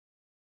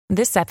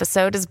This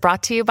episode is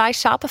brought to you by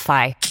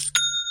Shopify.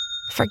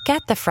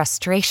 Forget the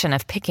frustration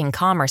of picking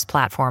commerce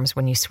platforms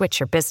when you switch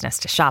your business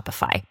to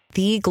Shopify,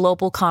 the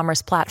global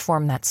commerce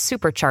platform that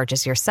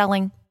supercharges your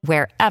selling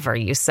wherever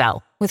you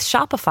sell. With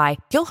Shopify,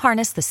 you'll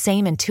harness the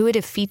same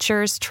intuitive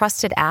features,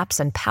 trusted apps,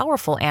 and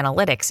powerful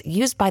analytics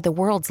used by the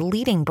world's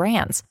leading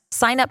brands.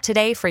 Sign up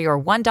today for your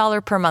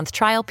 $1 per month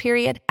trial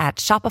period at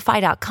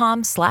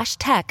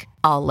shopify.com/tech,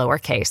 all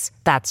lowercase.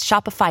 That's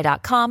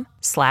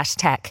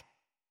shopify.com/tech.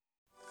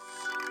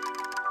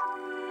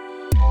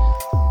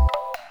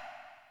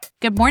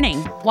 Good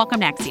morning.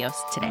 Welcome to Axios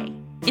Today.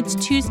 It's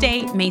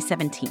Tuesday, May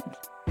 17th.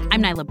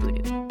 I'm Nyla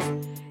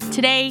Boodoo.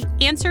 Today,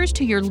 answers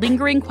to your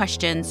lingering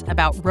questions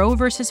about Roe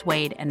v.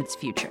 Wade and its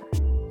future.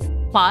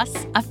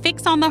 Plus, a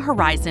fix on the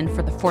horizon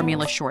for the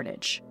formula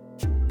shortage.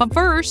 But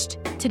first,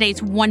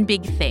 today's one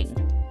big thing: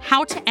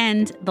 how to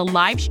end the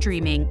live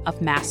streaming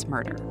of mass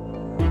murder.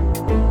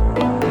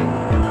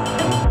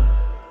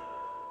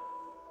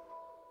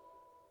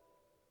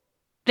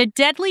 The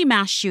deadly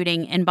mass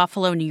shooting in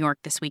Buffalo, New York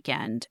this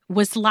weekend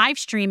was live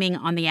streaming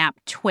on the app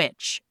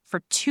Twitch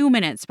for 2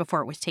 minutes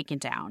before it was taken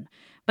down.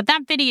 But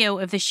that video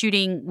of the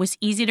shooting was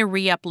easy to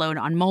re-upload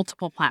on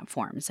multiple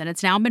platforms, and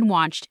it's now been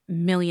watched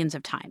millions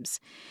of times.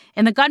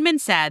 And the gunman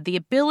said the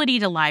ability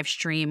to live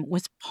stream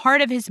was part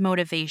of his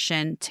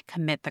motivation to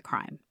commit the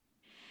crime.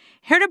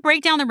 Here to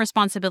break down the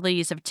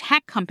responsibilities of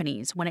tech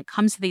companies when it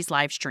comes to these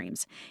live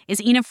streams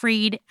is Ina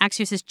Fried,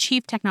 Axios'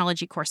 chief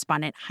technology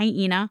correspondent. Hi,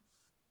 Ina.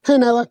 Hi,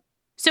 Nyla.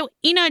 So,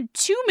 Ina,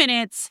 2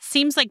 minutes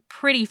seems like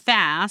pretty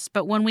fast,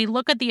 but when we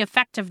look at the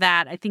effect of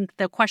that, I think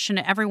the question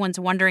everyone's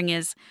wondering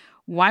is,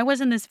 why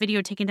wasn't this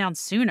video taken down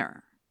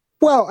sooner?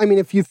 Well, I mean,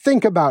 if you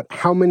think about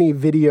how many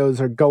videos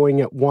are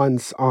going at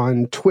once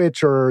on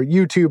Twitch or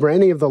YouTube or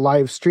any of the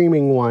live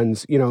streaming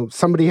ones,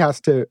 somebody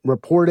has to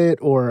report it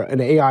or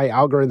an AI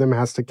algorithm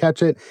has to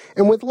catch it.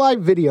 And with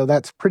live video,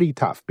 that's pretty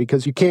tough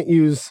because you can't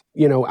use,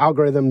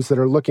 algorithms that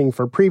are looking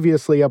for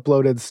previously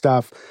uploaded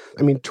stuff.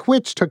 I mean,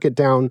 Twitch took it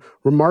down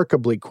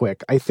remarkably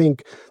quick. I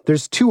think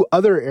there's two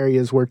other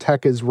areas where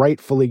tech is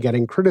rightfully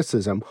getting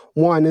criticism.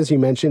 One, as you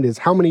mentioned, is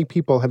how many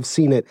people have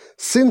seen it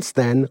since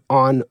then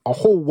on a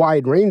whole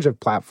wide range of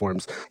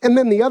platforms. And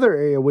then the other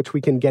area which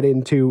we can get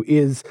into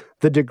is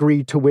the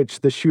degree to which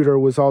the shooter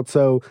was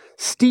also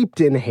steeped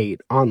in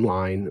hate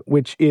online,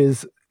 which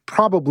is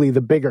probably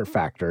the bigger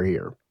factor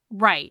here.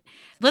 Right.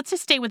 Let's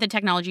just stay with the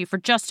technology for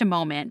just a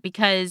moment,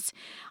 because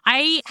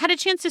I had a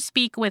chance to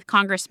speak with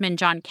Congressman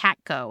John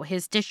Katko.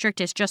 His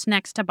district is just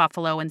next to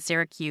Buffalo and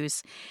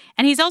Syracuse.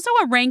 And he's also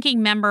a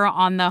ranking member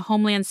on the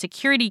Homeland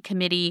Security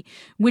Committee,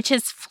 which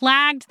has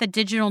flagged the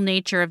digital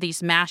nature of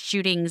these mass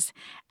shootings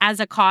as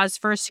a cause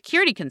for a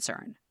security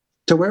concern.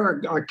 To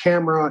wear a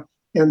camera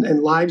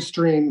and live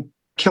stream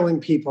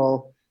killing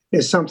people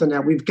is something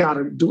that we've got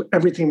to do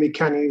everything we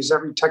can, use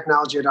every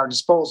technology at our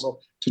disposal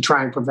to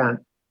try and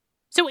prevent.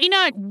 So,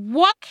 Ina,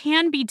 what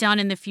can be done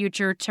in the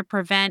future to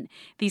prevent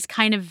these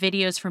kind of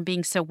videos from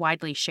being so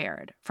widely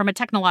shared from a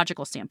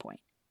technological standpoint?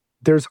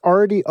 There's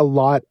already a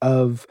lot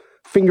of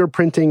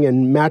fingerprinting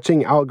and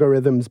matching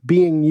algorithms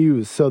being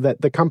used so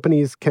that the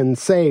companies can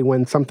say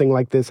when something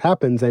like this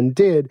happens and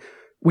did,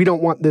 we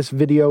don't want this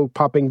video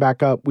popping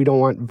back up. We don't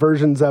want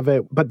versions of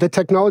it. But the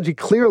technology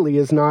clearly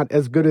is not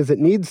as good as it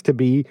needs to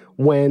be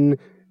when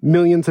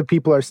millions of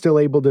people are still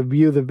able to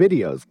view the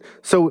videos.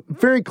 So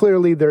very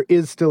clearly, there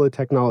is still a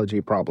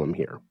technology problem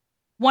here.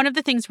 One of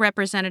the things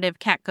Representative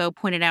Katko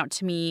pointed out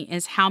to me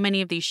is how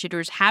many of these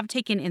shooters have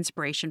taken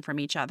inspiration from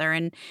each other.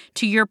 And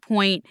to your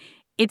point,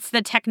 it's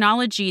the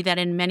technology that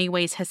in many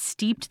ways has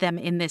steeped them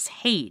in this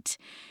hate.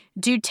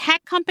 Do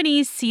tech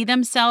companies see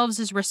themselves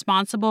as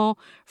responsible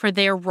for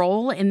their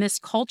role in this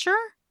culture?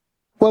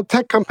 Well,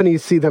 tech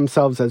companies see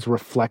themselves as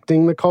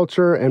reflecting the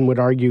culture and would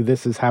argue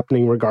this is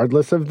happening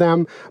regardless of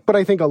them. But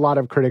I think a lot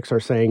of critics are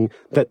saying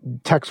that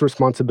tech's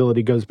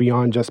responsibility goes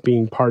beyond just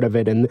being part of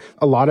it. And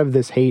a lot of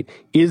this hate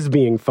is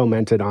being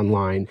fomented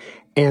online.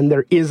 And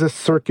there is a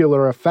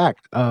circular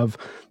effect of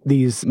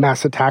these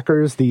mass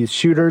attackers, these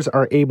shooters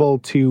are able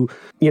to,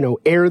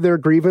 air their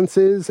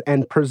grievances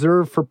and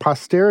preserve for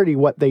posterity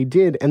what they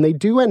did. And they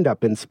do end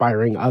up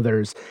inspiring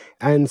others.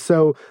 And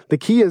so the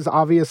key is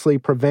obviously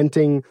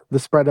preventing the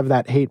spread of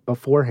that hate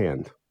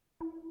beforehand.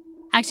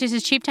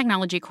 Axios' chief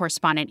technology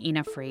correspondent,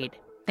 Ina Fried.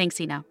 Thanks,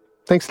 Ina.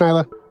 Thanks,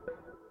 Nyla.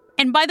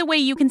 And by the way,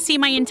 you can see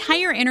my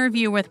entire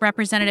interview with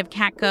Representative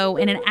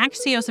Katko in an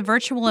Axios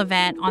virtual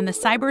event on the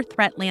cyber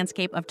threat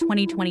landscape of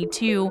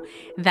 2022.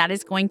 That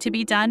is going to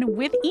be done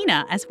with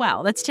Ina as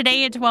well. That's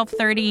today at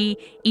 12:30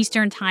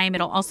 Eastern Time.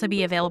 It'll also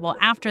be available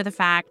after the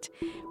fact.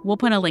 We'll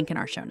put a link in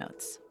our show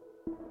notes.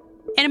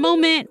 In a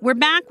moment, we're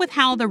back with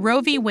how the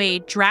Roe v.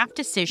 Wade draft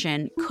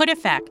decision could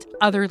affect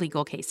other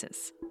legal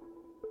cases.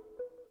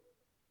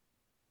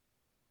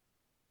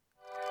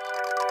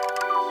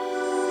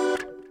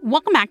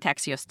 Welcome back to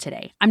Axios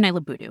Today. I'm Nyla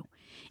Boodoo.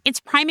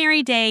 It's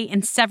primary day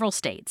in several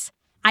states: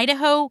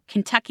 Idaho,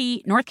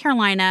 Kentucky, North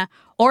Carolina,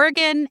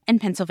 Oregon, and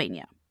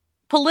Pennsylvania.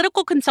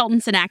 Political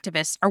consultants and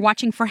activists are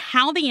watching for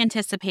how the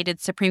anticipated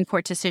Supreme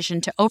Court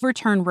decision to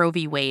overturn Roe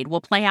v. Wade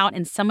will play out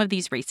in some of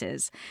these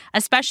races,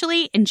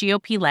 especially in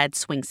GOP-led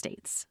swing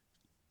states.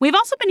 We've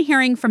also been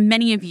hearing from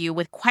many of you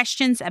with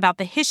questions about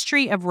the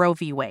history of Roe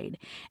v. Wade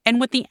and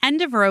what the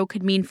end of Roe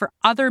could mean for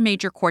other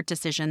major court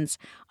decisions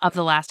of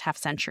the last half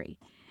century.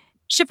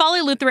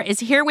 Shefali Luthra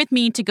is here with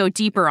me to go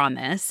deeper on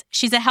this.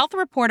 She's a health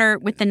reporter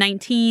with the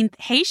 19th.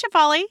 Hey,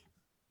 Shefali.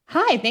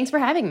 Hi, thanks for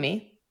having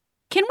me.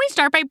 Can we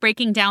start by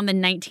breaking down the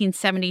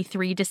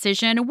 1973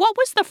 decision? What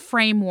was the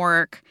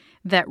framework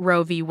that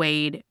Roe v.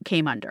 Wade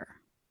came under?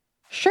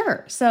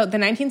 Sure. So the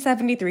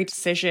 1973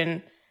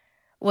 decision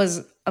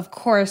was, of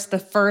course, the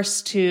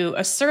first to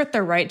assert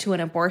the right to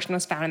an abortion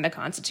was found in the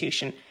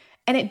Constitution.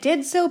 And it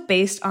did so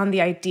based on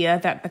the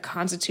idea that the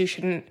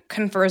Constitution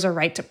confers a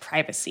right to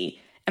privacy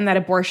and that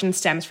abortion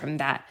stems from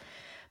that.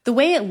 The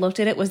way it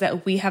looked at it was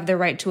that we have the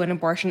right to an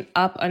abortion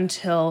up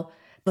until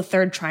the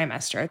third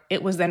trimester.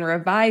 It was then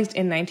revised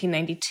in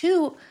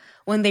 1992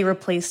 when they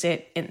replaced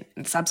it in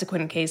the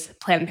subsequent case,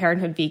 Planned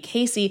Parenthood v.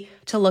 Casey,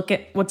 to look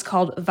at what's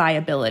called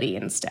viability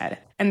instead.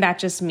 And that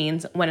just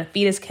means when a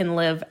fetus can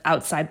live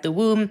outside the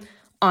womb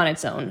on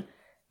its own.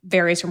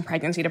 Varies from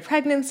pregnancy to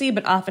pregnancy,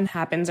 but often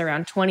happens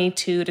around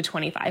 22 to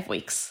 25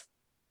 weeks.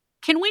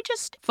 Can we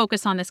just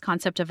focus on this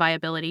concept of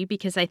viability?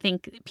 Because I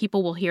think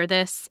people will hear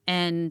this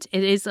and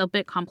it is a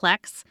bit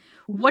complex.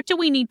 What do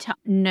we need to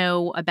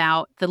know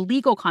about the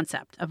legal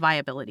concept of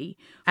viability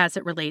as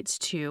it relates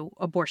to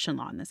abortion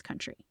law in this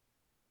country?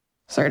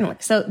 Certainly.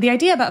 So the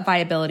idea about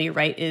viability,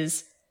 right,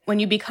 is when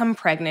you become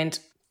pregnant,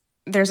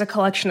 there's a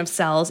collection of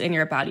cells in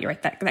your body,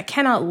 right, that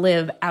cannot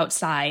live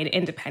outside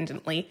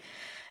independently.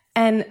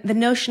 And the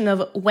notion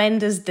of when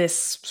does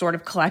this sort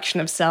of collection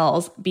of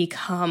cells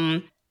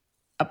become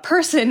a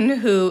person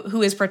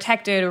who is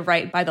protected,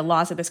 right, by the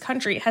laws of this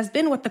country has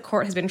been what the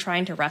court has been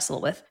trying to wrestle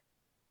with.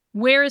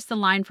 Where is the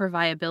line for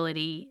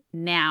viability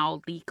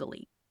now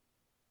legally?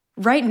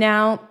 Right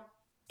now,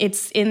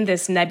 it's in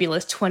this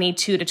nebulous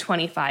 22 to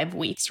 25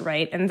 weeks,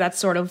 right? And that's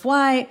sort of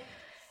why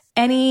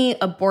any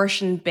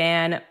abortion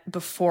ban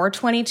before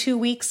 22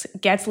 weeks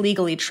gets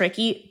legally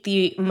tricky.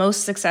 The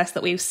most success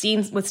that we've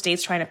seen with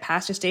states trying to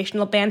pass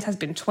gestational bans has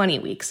been 20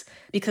 weeks,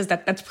 because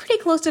that's pretty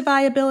close to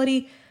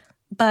viability,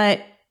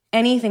 but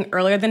anything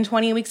earlier than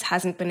 20 weeks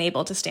hasn't been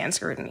able to stand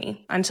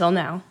scrutiny until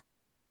now.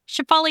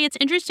 Shefali, it's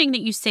interesting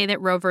that you say that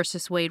Roe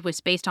versus Wade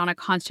was based on a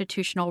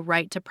constitutional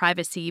right to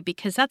privacy,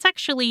 because that's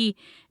actually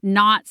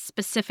not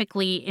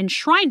specifically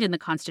enshrined in the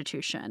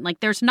Constitution. Like,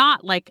 there's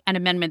not like an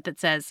amendment that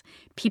says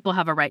people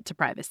have a right to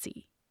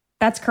privacy.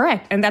 That's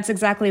correct. And that's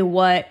exactly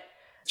what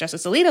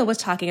Justice Alito was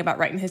talking about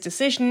right in his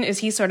decision, is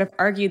he sort of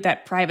argued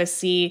that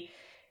privacy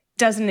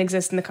doesn't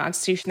exist in the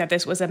Constitution, that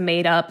this was a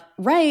made-up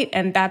right,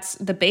 and that's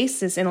the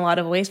basis in a lot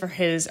of ways for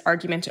his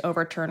argument to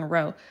overturn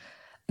Roe.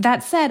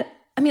 That said,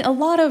 I mean, a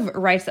lot of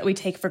rights that we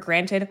take for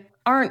granted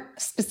aren't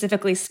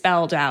specifically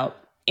spelled out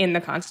in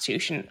the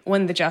Constitution.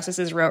 When the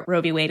justices wrote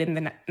Roe v. Wade in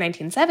the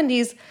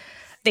 1970s,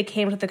 they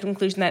came to the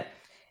conclusion that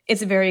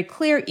it's very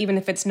clear, even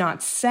if it's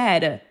not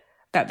said,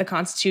 that the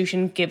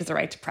Constitution gives the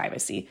right to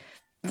privacy.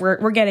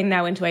 We're getting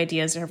now into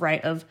ideas of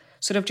right of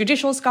sort of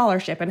judicial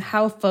scholarship and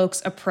how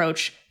folks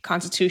approach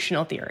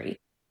constitutional theory.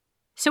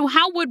 So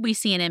how would we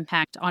see an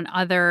impact on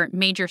other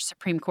major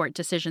Supreme Court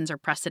decisions or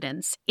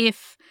precedents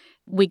if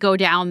we go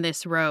down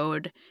this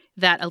road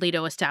that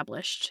Alito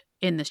established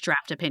in this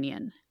draft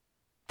opinion?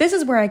 This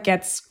is where it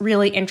gets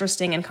really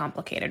interesting and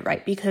complicated,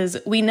 right? Because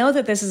we know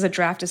that this is a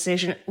draft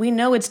decision. We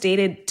know it's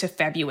dated to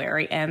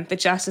February, and the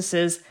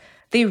justices,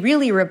 they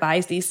really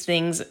revise these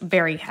things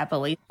very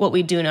heavily. What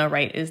we do know,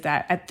 right, is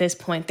that at this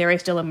point, there is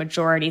still a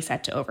majority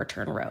set to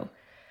overturn Roe.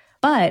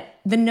 But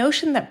the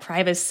notion that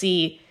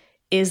privacy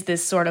is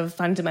this sort of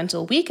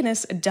fundamental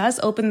weakness does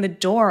open the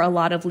door, a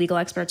lot of legal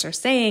experts are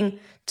saying,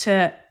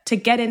 to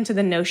get into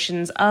the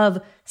notions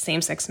of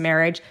same-sex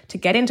marriage, to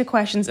get into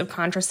questions of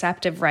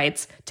contraceptive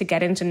rights, to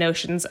get into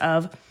notions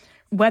of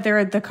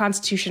whether the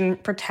Constitution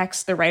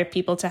protects the right of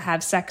people to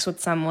have sex with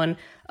someone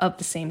of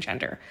the same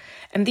gender.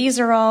 And these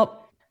are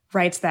all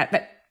rights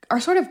that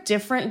are sort of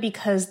different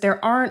because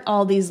there aren't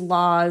all these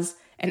laws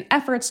and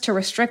efforts to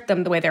restrict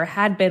them the way there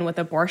had been with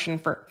abortion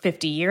for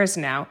 50 years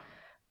now.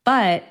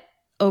 But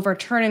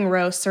overturning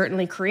Roe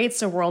certainly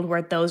creates a world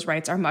where those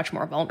rights are much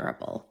more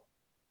vulnerable.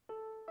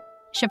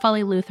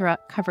 Shefali Luthra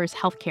covers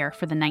healthcare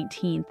for the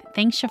 19th.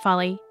 Thanks,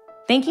 Shefali.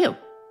 Thank you.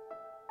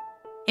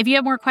 If you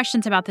have more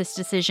questions about this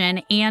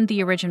decision and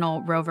the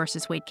original Roe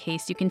versus Wade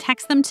case, you can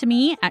text them to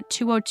me at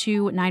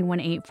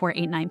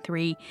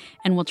 202-918-4893,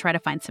 and we'll try to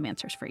find some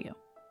answers for you.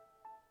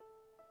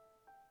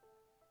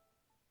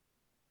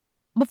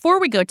 Before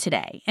we go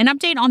today, an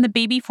update on the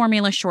baby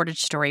formula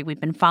shortage story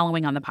we've been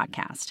following on the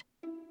podcast.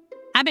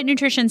 Abbott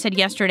Nutrition said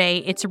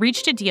yesterday it's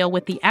reached a deal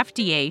with the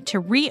FDA to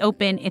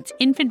reopen its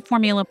infant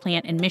formula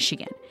plant in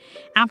Michigan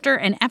after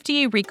an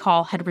FDA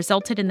recall had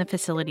resulted in the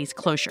facility's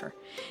closure.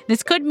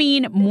 This could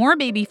mean more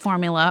baby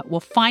formula will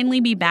finally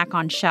be back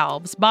on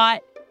shelves,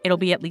 but it'll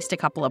be at least a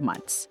couple of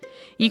months.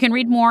 You can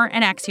read more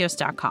at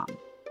Axios.com.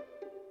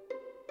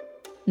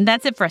 And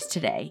that's it for us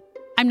today.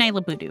 I'm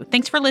Nyla Boodoo.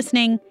 Thanks for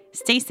listening.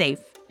 Stay safe,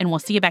 and we'll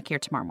see you back here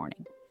tomorrow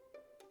morning.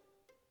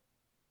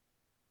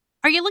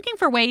 Are you looking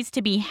for ways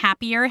to be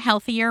happier,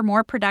 healthier,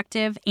 more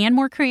productive, and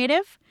more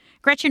creative?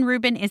 Gretchen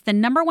Rubin is the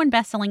 #1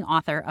 best-selling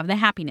author of The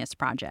Happiness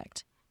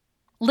Project.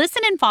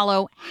 Listen and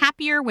follow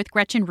Happier with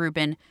Gretchen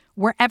Rubin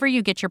wherever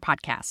you get your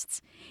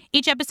podcasts.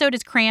 Each episode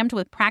is crammed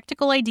with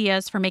practical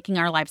ideas for making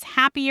our lives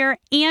happier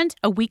and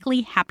a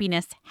weekly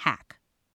happiness hack.